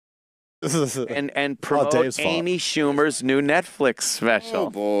and promote Amy Schumer's new Netflix special. Oh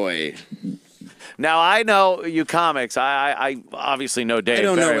boy! Now I know you comics. I obviously know Dave. I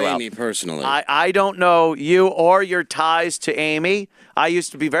don't know well. Amy personally. I don't know you or your ties to Amy. I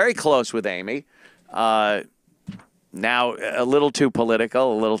used to be very close with Amy. Now a little too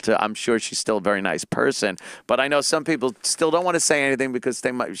political, a little too. I'm sure she's still a very nice person, but I know some people still don't want to say anything because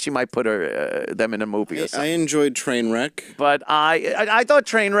she might put them in a movie or something. I enjoyed Trainwreck, but I thought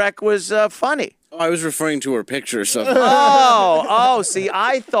Trainwreck was funny. Oh, I was referring to her picture or something. Oh, see,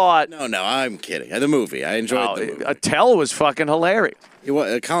 I thought. No, I'm kidding. The movie, I enjoyed the movie. Attell was fucking hilarious.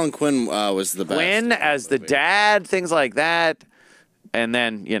 Colin Quinn was the best. Quinn as the dad, things like that. And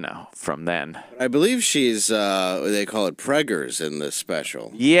then, from then. I believe she's, they call it preggers in this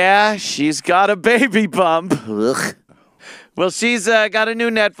special. Yeah, she's got a baby bump. Ugh. Well, she's got a new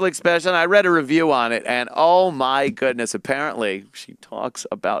Netflix special, and I read a review on it, and oh my goodness, apparently she talks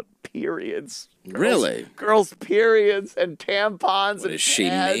about periods. Really? Girls' periods and tampons. What, is she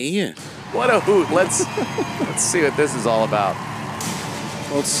me? What a hoot. Let's see what this is all about.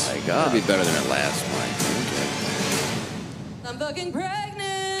 Well, it's gotta be better than it last night. I'm fucking pregnant.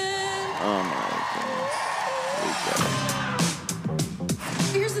 Oh my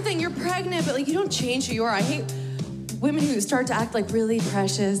goodness. Here's the thing, you're pregnant, but you don't change who you are. I hate women who start to act like really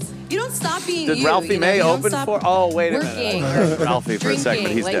precious. You don't stop being you. Did Ralphie May open for? Oh, wait a minute. Ralphie for a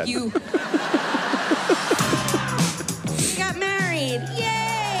second, he's dead. You got married.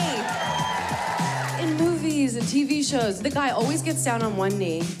 Yay! In movies and TV shows, the guy always gets down on one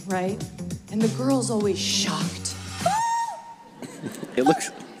knee, right? And the girl's always shocked. It looks.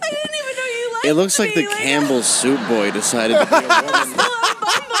 I didn't even know you liked It looks like the Campbell's Soup Boy decided to be a woman.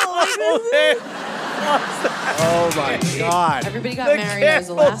 Oh my God! Everybody got married. I was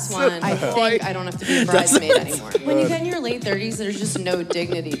the last one. I think I don't have to be a bridesmaid anymore. When you get in your late 30s, there's just no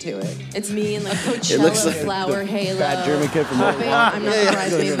dignity to it. It's me in Coachella flower halo. Bad German kid from I'm not the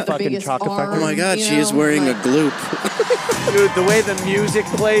bridesmaid with the biggest arm. Oh my God, she is wearing a gloop. Dude, the way the music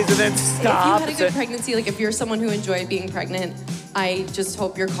plays and then stops. If you had a good pregnancy, if you're someone who enjoyed being pregnant, I just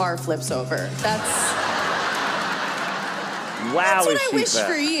hope your car flips over. That's wow. That's what I wish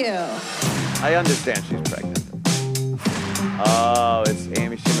for you. I understand she's pregnant. Oh, it's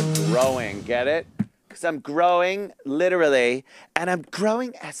Amy Schumer growing. Get it? Because I'm growing, literally, and I'm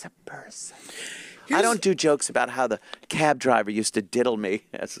growing as a person. I don't do jokes about how the cab driver used to diddle me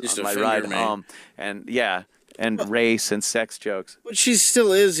on my ride home. And race and sex jokes. But she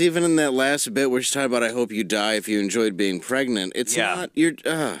still is, even in that last bit where she's talking about, I hope you die if you enjoyed being pregnant. It's not, you're,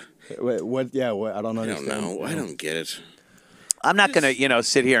 Wait, what? Yeah, what? I don't know. I don't know. I don't get it. I'm not going to,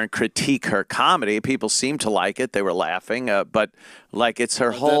 sit here and critique her comedy. People seem to like it. They were laughing. But, it's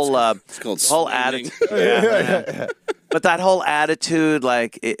her whole attitude. Yeah. But that whole attitude,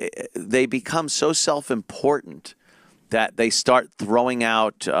 they become so self-important that they start throwing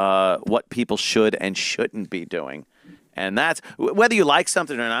out what people should and shouldn't be doing. And that's, whether you like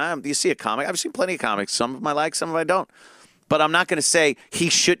something or not, you see a comic. I've seen plenty of comics. Some of them I like, some of them I don't. But I'm not going to say he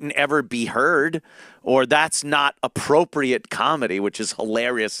shouldn't ever be heard or that's not appropriate comedy, which is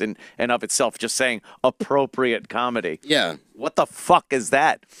hilarious in and of itself, just saying appropriate comedy. Yeah. What the fuck is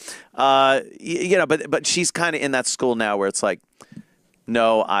that? But she's kind of in that school now where it's like,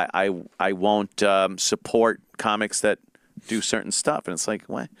 no, I won't support comics that do certain stuff. And it's like,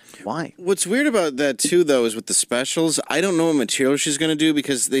 why? What's weird about that, too, though, is with the specials, I don't know what material she's going to do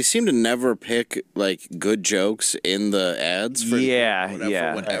because they seem to never pick, good jokes in the ads for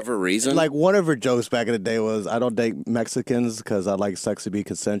whatever reason. Like, one of her jokes back in the day was, I don't date Mexicans because I like sex to be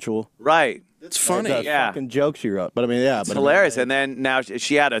consensual. Right. That's funny. That's a fucking joke she wrote. But, It's hilarious. And then now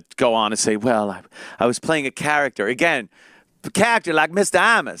she had to go on and say, well, I was playing a character. Again, a character like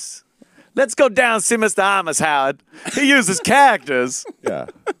Mr. Amos. Let's go down and see Mr. Amos, Howard. He uses characters. Yeah.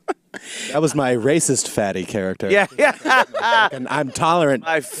 That was my racist fatty character. Yeah. And I'm tolerant.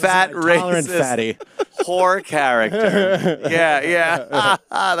 My fat racist tolerant fatty whore character. Yeah.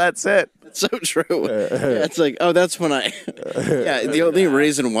 That's it. That's so true. It's like, that's when the only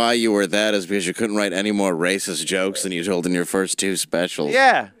reason why you were that is because you couldn't write any more racist jokes than you told in your first two specials.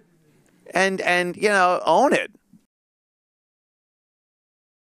 Yeah. And own it.